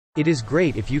It is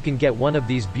great if you can get one of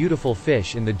these beautiful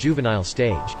fish in the juvenile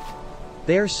stage.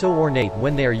 They are so ornate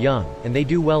when they are young, and they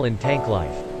do well in tank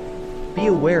life. Be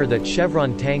aware that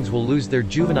Chevron Tangs will lose their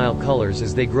juvenile colors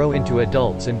as they grow into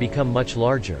adults and become much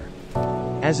larger.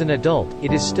 As an adult,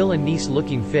 it is still a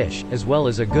nice-looking fish, as well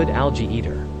as a good algae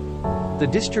eater. The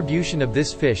distribution of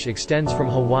this fish extends from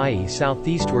Hawaii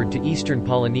southeastward to eastern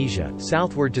Polynesia,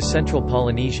 southward to central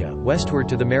Polynesia, westward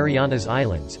to the Marianas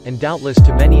Islands, and doubtless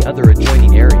to many other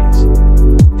adjoining areas.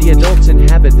 The adults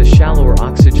inhabit the shallower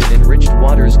oxygen-enriched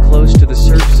waters close to the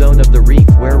surf zone of the reef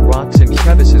where rocks and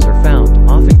crevices are found,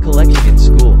 often collecting in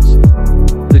schools.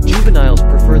 The juveniles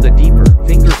prefer the deeper,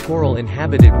 finger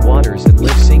coral-inhabited waters and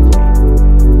live singly.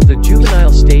 The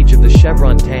juvenile stage of the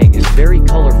Chevron Tang is very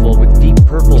colorful with deep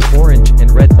purple, orange, and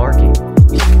red marking.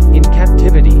 In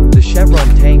captivity, the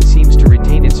Chevron Tang seems to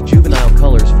retain its juvenile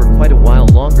colors for quite a while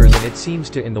longer than it seems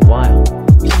to in the wild.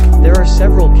 There are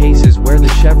several cases where the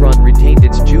chevron retained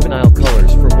its juvenile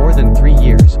colors for more than 3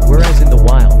 years, whereas in the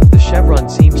wild, the chevron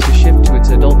seems to shift to its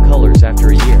adult colors after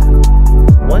a year.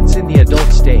 Once in the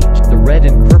adult stage, the red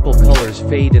and purple colors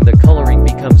fade and the coloring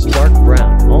becomes dark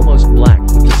brown, almost black,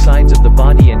 with the sides of the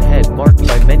body and head marked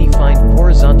by many fine,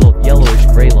 horizontal,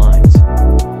 yellowish-gray lines.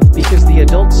 Because the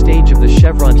adult stage of the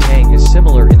Chevron Tang is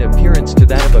similar in appearance to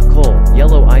that of a coal,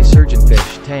 yellow-eye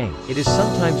surgeonfish tang, it is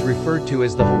sometimes referred to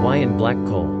as the Hawaiian black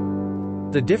coal.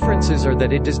 The differences are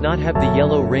that it does not have the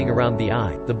yellow ring around the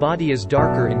eye, the body is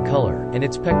darker in color, and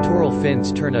its pectoral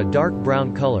fins turn a dark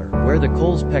brown color, where the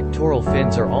coal's pectoral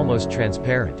fins are almost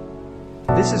transparent.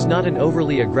 This is not an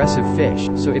overly aggressive fish,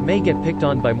 so it may get picked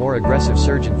on by more aggressive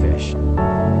surgeonfish.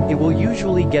 It will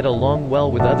usually get along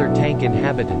well with other tank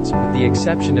inhabitants, with the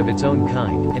exception of its own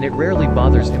kind, and it rarely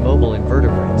bothers immobile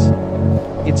invertebrates.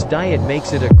 Its diet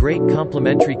makes it a great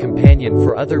complementary companion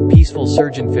for other peaceful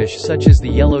surgeonfish such as the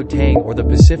yellow tang or the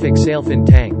Pacific sailfin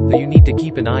tang, though you need to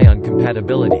keep an eye on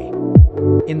compatibility.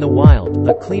 In the wild,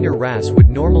 a cleaner wrasse would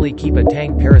normally keep a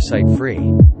tang parasite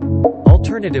free.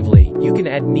 Alternatively, you can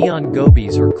add neon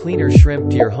gobies or cleaner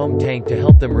shrimp to your home tank to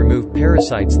help them remove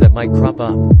parasites that might crop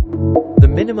up. The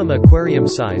minimum aquarium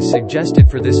size suggested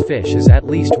for this fish is at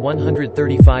least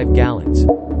 135 gallons.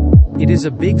 It is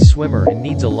a big swimmer and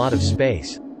needs a lot of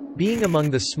space. Being among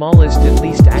the smallest and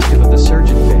least active of the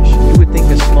surgeonfish, you would think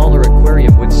a smaller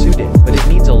aquarium would suit it, but it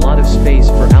needs a lot of space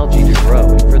for algae to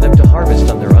grow and for them to harvest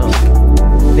on their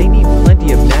own. They need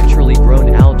plenty of naturally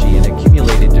grown algae and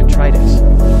accumulated detritus.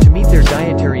 To meet their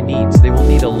dietary needs, they will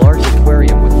need a large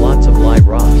aquarium with lots of live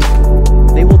rocks.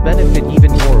 They will benefit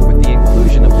even more with the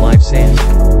inclusion of live sand.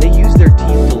 They use their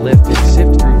teeth to lift and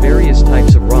sift through various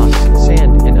types of rocks,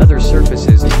 sand, and other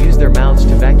surfaces and use their mouths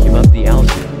to vacuum up the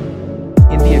algae.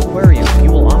 In the aquarium,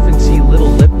 you will often see little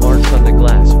lip marks on the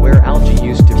glass where algae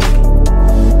used to be.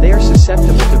 They are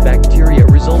susceptible to bacteria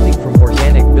resulting from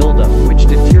organic buildup, which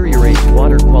deteriorates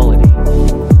water quality.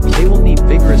 They will need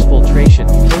vigorous filtration,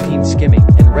 protein skimming,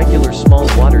 and regular small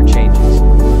water changes.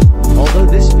 Although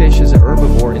this fish is a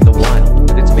herbivore in the wild,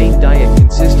 with its main diet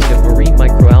consisting of marine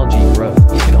microalgae growth,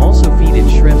 you can also feed it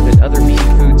shrimp and other meaty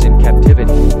foods in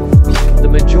captivity. The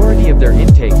majority of their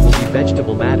intake will be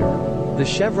vegetable matter. The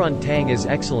Chevron Tang is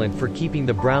excellent for keeping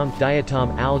the brown,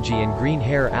 diatom algae and green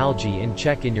hair algae in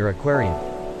check in your aquarium.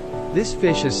 This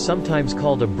fish is sometimes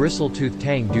called a bristle-toothed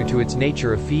tang due to its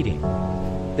nature of feeding.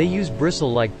 They use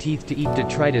bristle-like teeth to eat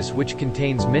detritus which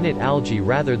contains minute algae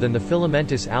rather than the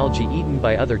filamentous algae eaten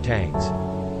by other tangs.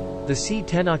 The C.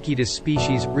 tenacitus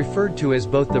species, referred to as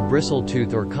both the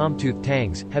bristle-tooth or comb-toothed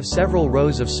tangs, have several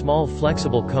rows of small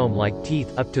flexible comb-like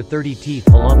teeth, up to 30 teeth,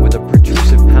 along with a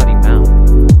protrusive pouting mouth.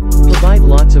 Provide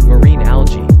lots of marine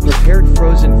algae, prepared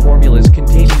frozen formulas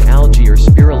containing algae or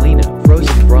spirulina,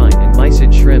 frozen brine and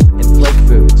mysid shrimp, and flake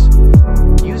foods.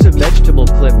 Use a vegetable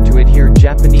clip to adhere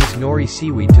Japanese nori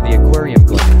seaweed to the aquarium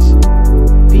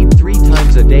glass. Feed 3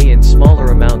 times a day in smaller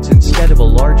amounts instead of a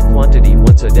large quantity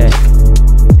once a day.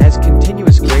 As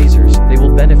continuous grazers, they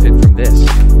will benefit from this.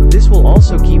 This will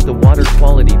also keep the water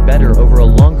quality better over a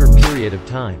longer period of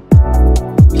time.